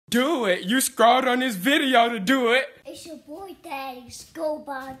Do it. You scrolled on this video to do it. It's your boy Daddy's Go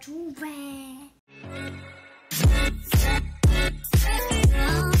by Joovier.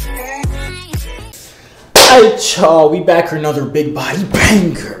 Alright, y'all, we back for another big body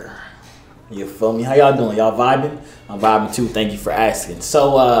banger. You feel me? How y'all doing? Y'all vibing? I'm vibing too. Thank you for asking.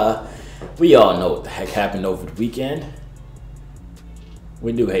 So, we all know what the heck happened over the weekend.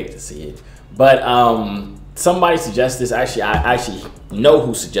 We do hate to see it, but somebody suggested this. Actually, I actually know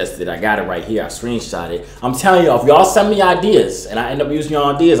who suggested it. I got it right here. I screenshot it. I'm telling y'all, if y'all send me ideas and I end up using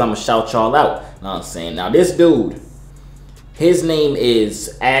your ideas, I'm gonna shout y'all out. Know what I'm saying? Now, this dude, his name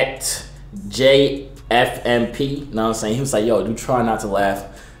is at JFMP. Know what I'm saying? He was like, yo, do try not to laugh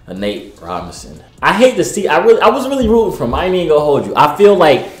at Nate Robinson. I hate to see. I was really rooting for him. I ain't even gonna hold you. I feel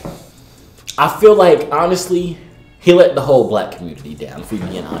like honestly, he let the whole black community down, if we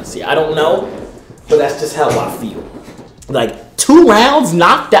being honest here. I don't know, but that's just how I feel. Like, 2 rounds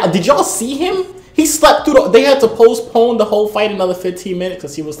knocked out. Did y'all see him? He slept through they had to postpone the whole fight another 15 minutes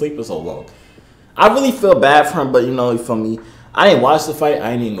because he was sleeping so long. I really feel bad for him, but you know, you feel me? I didn't watch the fight.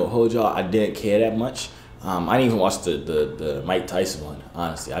 I ain't even gonna hold y'all. I didn't care that much. I didn't even watch the Mike Tyson one,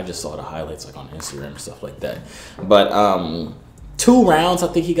 honestly. I just saw the highlights like on Instagram and stuff like that. But 2 rounds, I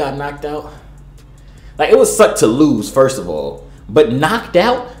think he got knocked out. Like, it was suck to lose, first of all. But knocked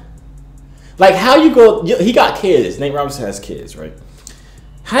out? Like, how you go... He got kids. Nate Robinson has kids, right?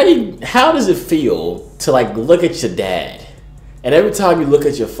 How does it feel to, like, look at your dad? And every time you look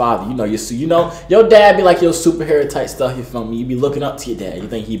at your father, you know, your dad be like your superhero type stuff, you feel me? You be looking up to your dad. You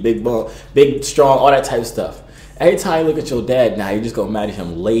think he big, strong, all that type of stuff. Every time you look at your dad now, you just go mad at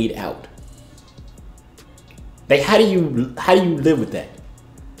him laid out. Like, how do you live with that?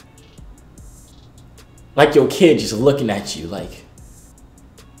 Like your kid just looking at you like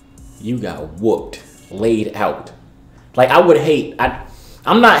you got whooped, laid out. Like, I would hate.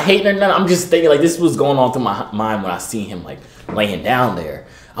 I'm not hating or nothing. I'm just thinking, like, this was going on through my mind when I seen him like laying down there.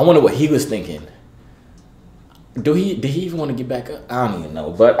 I wonder what he was thinking. Did he even want to get back up? I don't even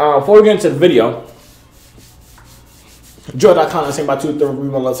know. But before we get into the video, Joy.com is saying about 2 3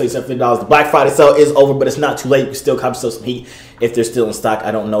 let's say $70. The Black Friday sale is over, but it's not too late. You can still cop yourself some heat if they're still in stock. I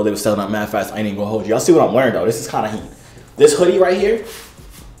don't know. They were selling out mad fast. I ain't even gonna hold you. Y'all see what I'm wearing though? This is kind of heat. This hoodie right here,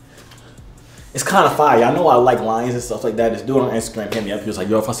 it's kind of fire. Y'all know I like lions and stuff like that. This dude on Instagram hit me up. He was like,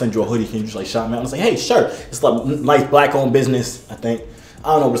 yo, if I send you a hoodie, can you just like shout me out? I was like, hey, sure. It's like nice black owned business, I think. I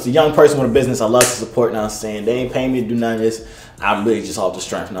don't know, but it's a young person with a business I love to support. Now I'm saying they ain't paying me to do none of this. I'm really just off the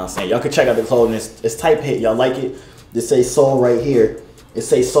strength. Now I'm saying y'all can check out the clothing. It's type hit. Y'all like it? This says Soul right here. It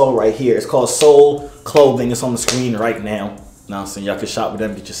says Soul right here. It's called Soul Clothing. It's on the screen right now. Now I'm saying y'all can shop with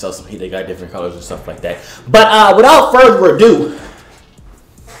them, get yourself some heat. They got different colors and stuff like that. But without further ado,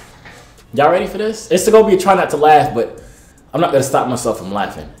 y'all ready for this? It's gonna be a try not to laugh, but I'm not gonna stop myself from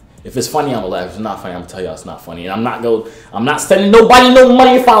laughing. If it's funny, I'm gonna laugh. If it's not funny, I'm gonna tell y'all it's not funny. And I'm not sending nobody no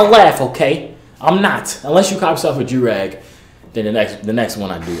money if I laugh, okay? I'm not. Unless you cop yourself a Joovier, then the next one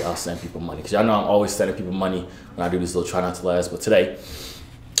I do, I'll send people money. Because y'all know I'm always sending people money when I do this little try not to laugh. But today,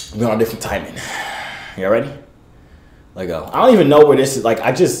 we're on a different timing. Y'all ready? Let go. I don't even know where this is. Like,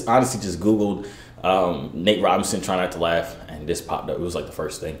 I just honestly just Googled Nate Robinson try not to laugh, and this popped up. It was like the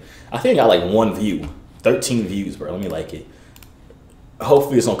first thing. I think I got like 1 view. 13 views, bro. Let me like it.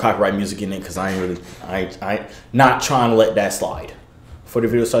 Hopefully it's no copyright music in it, because I ain't not trying to let that slide. For the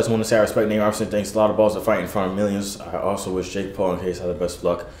video starts, I want to say I respect Nate Robinson. Thanks a lot of balls to fight in front of millions. I also wish Jake Paul and Case had the best of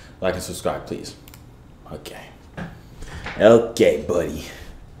luck. Like and subscribe, please. Okay. Okay, buddy.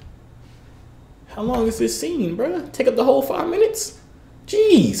 How long is this scene, bro? Take up the whole 5 minutes?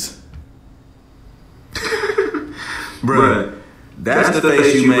 Jeez. Bruh, that's the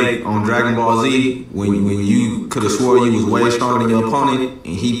face you make on Dragon Ball Z when you could have swore you was way stronger than your opponent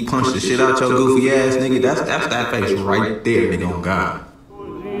and he punched the shit out your goofy ass nigga. That's that face right there, nigga, on God.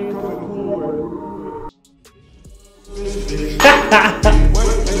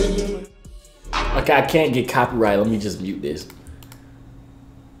 Okay, I can't get copyright. Let me just mute this.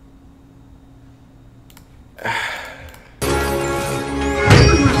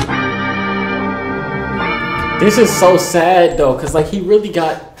 This is so sad though, cause like he really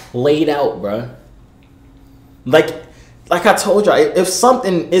got laid out, bruh. Like I told y'all, if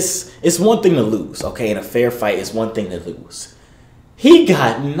something, it's one thing to lose, okay? In a fair fight, it's one thing to lose. He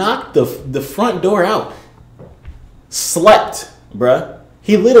got knocked the front door out. Slept, bruh.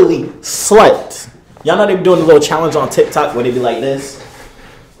 He literally slept. Y'all know they be doing a little challenge on TikTok where they be like this.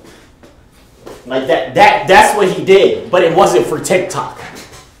 Like that's what he did, but it wasn't for TikTok.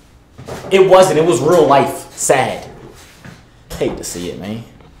 It wasn't. It was real life. Sad. Hate to see it, man.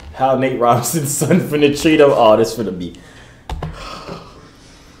 How Nate Robinson's son finna treat him. Oh, this finna be.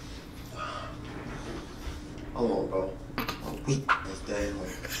 bro. I'm weak. Hey.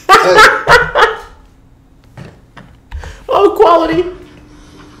 Oh, quality.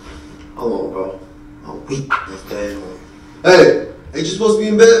 Hold on, bro. I'm weak. Hey, ain't you supposed to be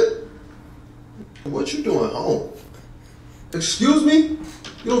in bed? What you doing home? Excuse me?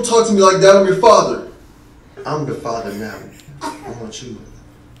 You don't talk to me like that. I'm your father. I'm the father now. I want you.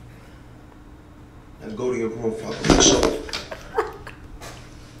 Now go to your room, father. Show.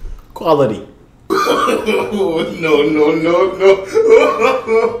 Quality.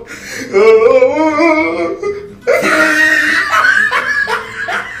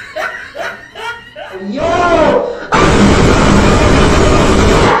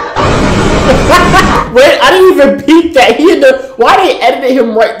 Wait, I didn't even peep that. He had the. Why they edited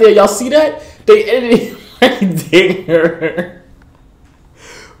him right there? Y'all see that? They edited him right there.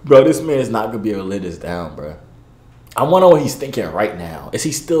 Bro, this man is not gonna be able to live this down, bro. I want to know what he's thinking right now. Is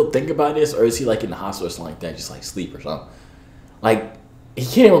he still thinking about this, or is he like in the hospital or something like that, just like sleep or something? Like, he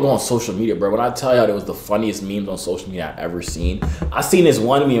can't even go on social media, bro. When I tell y'all, it was the funniest memes on social media I've ever seen. I seen this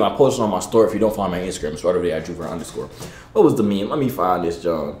one meme. I posted on my story. If you don't follow my Instagram, it's right over there at Joovier _. What was the meme? Let me find this,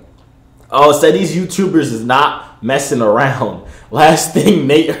 John. Oh, it said these YouTubers is not messing around. Last thing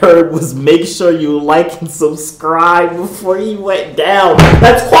Nate heard was make sure you like and subscribe before he went down.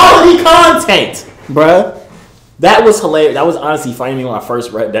 That's quality content, bruh. That was hilarious. That was honestly funny to me when I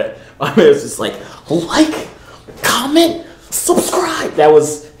first read that. I mean, it was just like comment, subscribe. That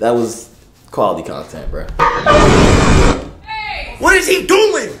was quality content, bruh. Hey! What is he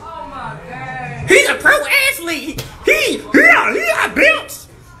doing? Oh my God. He's a pro athlete. He got belts.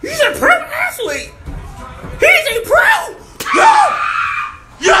 He's a pro athlete. He's a pro.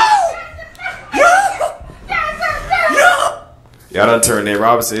 Yo. Y'all done turned Nate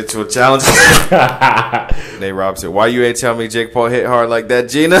Robinson into a challenge. Nate Robinson, why you ain't tell me Jake Paul hit hard like that,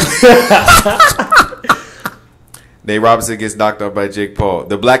 Gina? Nate Robinson gets knocked out by Jake Paul.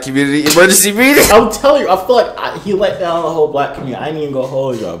 The black community emergency meeting. I'm telling you, I feel like he let down the whole black community. I ain't even gonna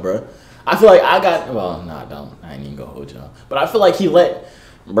hold y'all, bro. I feel like I ain't even gonna hold y'all. But I feel like he let,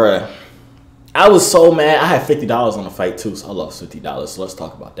 bruh. I was so mad. I had $50 on the fight too, so I lost $50. So let's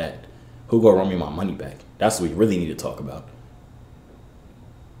talk about that. Who gonna run me my money back? That's what we really need to talk about.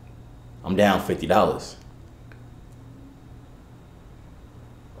 I'm down $50.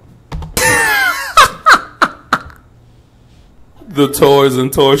 The toys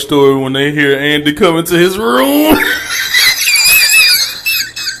in Toy Story when they hear Andy come into his room.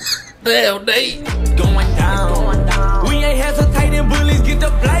 Damn, Nate. Going down. We ain't hesitating, bullies get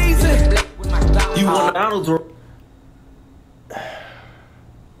the blazing. You want McDonald's or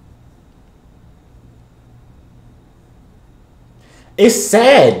It's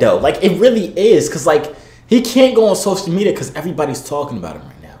sad though, like it really is, cause like he can't go on social media because everybody's talking about him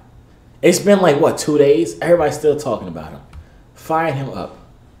right now. It's been like what, 2 days? Everybody's still talking about him. Fire him up.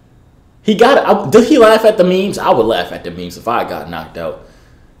 He got it. Did he laugh at the memes? I would laugh at the memes if I got knocked out.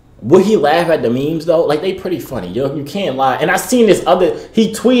 Would he laugh at the memes though? Like they pretty funny. You can't lie. And I seen this other.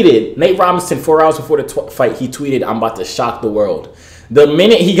 He tweeted Nate Robinson 4 hours before the fight. He tweeted, "I'm about to shock the world." The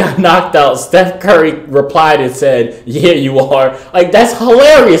minute he got knocked out, Steph Curry replied and said, "Yeah, you are." Like, that's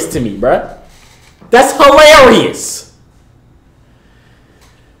hilarious to me, bruh. That's hilarious.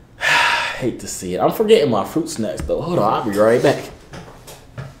 Hate to see it. I'm forgetting my fruit snacks, though. Hold on, I'll be right back.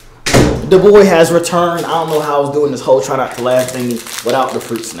 The boy has returned. I don't know how I was doing this whole try not to laugh thingy without the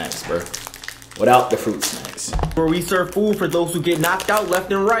fruit snacks, bruh. Without the fruit snacks. Where we serve food for those who get knocked out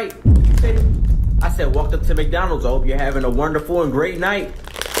left and right. I said, walked up to McDonald's. I hope you're having a wonderful and great night.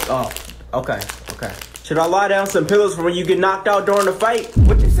 Oh, okay. Should I lie down some pillows for when you get knocked out during the fight?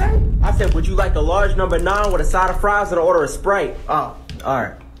 What'd you say? I said, would you like a large number 9 with a side of fries and an order of Sprite? Oh, all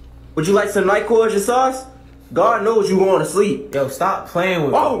right. Would you like some NyQuil as your sauce? God knows you going to sleep. Yo, stop playing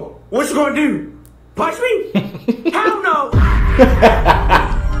with me. Oh, what you gonna do? Punch me? Hell no.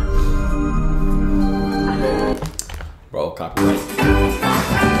 Bro, copyright.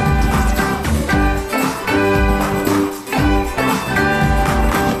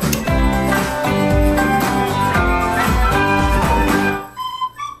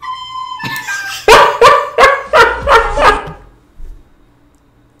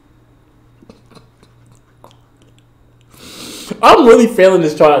 I'm really failing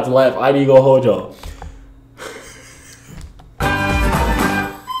this try not to laugh. I need to go hold y'all.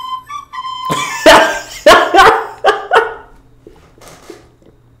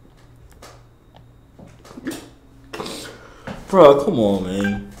 Bro, come on,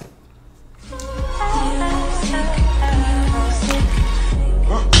 man.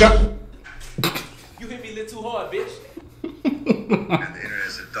 You hit me a little too hard, bitch. The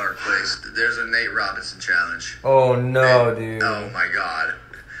internet's a dark place. There's a Nate Robinson challenge. Oh no, dude. Oh my god.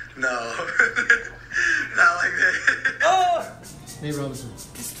 No. Not like that. Oh. Nate Robinson.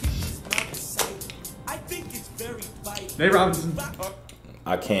 Nate Robinson.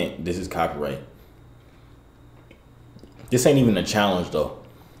 I can't. This is copyright. This ain't even a challenge though.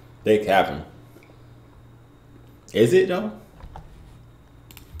 They capping. Is it though?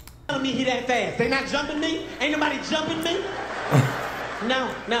 Me he that fast. They not jumping me? Ain't nobody jumping me?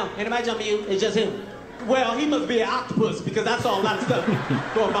 No, ain't nobody jumping you. It's just him. Well, he must be an octopus because I saw a lot of stuff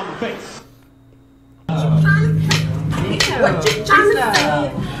going by my face. What you trying to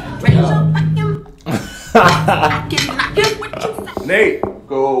say? Raise your fucking what you say? Nate,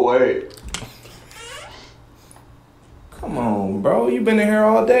 go away. Come on, bro. You've been in here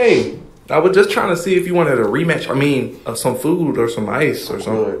all day. I was just trying to see if you wanted a rematch. I mean, some food or some ice or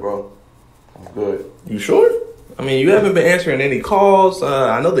something. I'm good, bro. I'm good. You sure? I mean, you haven't been answering any calls.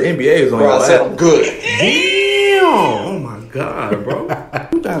 I know the NBA is on your lap. I said I'm good. Damn! Oh my god, bro.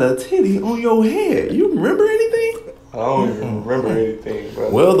 You got a titty on your head. You remember anything? I don't even remember anything, bro.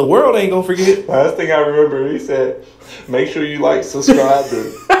 Well, the world ain't gonna forget. Last thing I remember, he said, make sure you like, subscribe,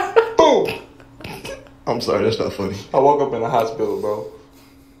 and boom. I'm sorry, that's not funny. I woke up in the hospital, bro.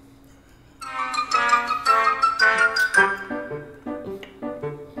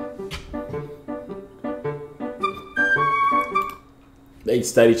 They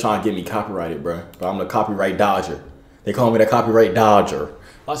steady trying to get me copyrighted, bro. But I'm the copyright dodger. They call me the copyright dodger.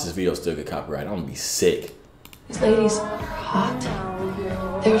 Watch this video still get copyrighted. I'm gonna be sick. These ladies are hot.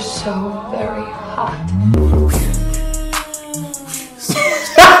 They're so very hot.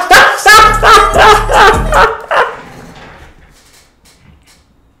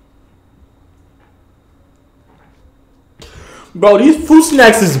 Bro, these fruit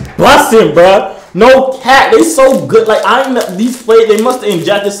snacks is busting, bro. No cat, they so good. Like these flavors, they must have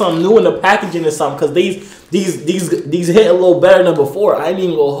injected something new in the packaging or something. Cause these hit a little better than before. I ain't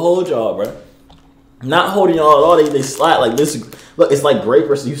even gonna hold y'all, bro. Not holding y'all at all. They slide like this. Look, it's like grape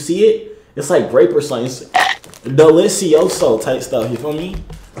or something. You see it? It's like grape or something. It's delicioso type stuff. You feel me?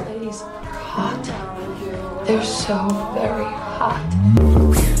 Ladies are hot. They're so very hot.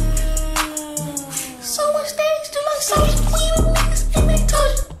 So much things to like so much queen niggas and they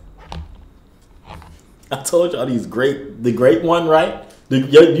touch. I told y'all the grape one, right?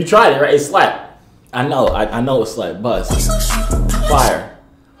 You tried it, right? It's slap. I know it's slap. Buzz. Fire.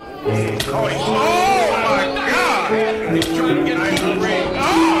 Oh my god! He's trying to get out of the ring.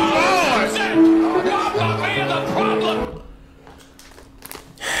 Oh,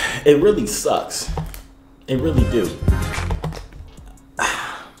 it really sucks. It really do.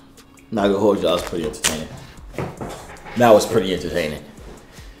 Not gonna hold y'all. It's pretty entertaining. That was pretty entertaining.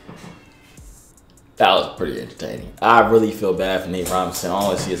 That was pretty entertaining. I really feel bad for Nate Robinson. All I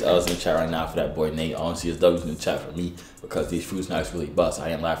want to see is L's in the chat right now for that boy Nate. All I want to see is W's in the chat for me because these fruit snacks really bust. I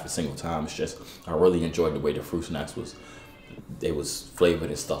ain't laughed a single time. It's just I really enjoyed the way the fruit snacks was. They was flavored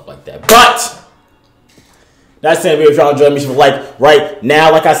and stuff like that. But that's it. If y'all enjoyed me, so like right now,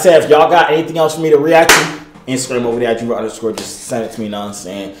 like I said, if y'all got anything else for me to react to, Instagram over there at Joovier_, just send it to me. You know what I'm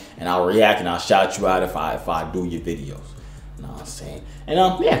saying? And I'll react and I'll shout you out if I do your videos. You know what I'm saying? And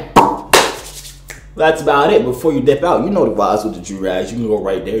yeah. That's about it. Before you dip out, you know the vibes with the Joovier. You can go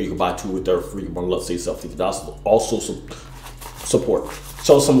right there. You can buy 2 or 3 free. You can love say yourself $50. Also support.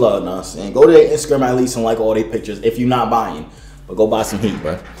 Show some love, you know what I'm saying? Go to their Instagram at least and like all their pictures if you're not buying. But go buy some heat,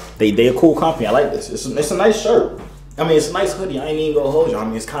 bro. They a cool company. I like this. It's a nice shirt. I mean, it's a nice hoodie. I ain't even gonna hold you. I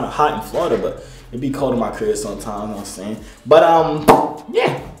mean, it's kind of hot in Florida, but it be cold in my crib sometimes, you know what I'm saying? But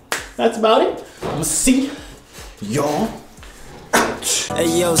yeah, that's about it. I'm gonna see y'all. Hey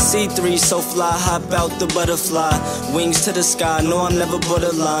yo, C3 so fly, hop out the butterfly. Wings to the sky, no I'm never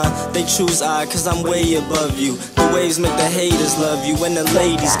borderline. They choose I, cause I'm way above you. The waves make the haters love you when the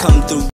ladies come through.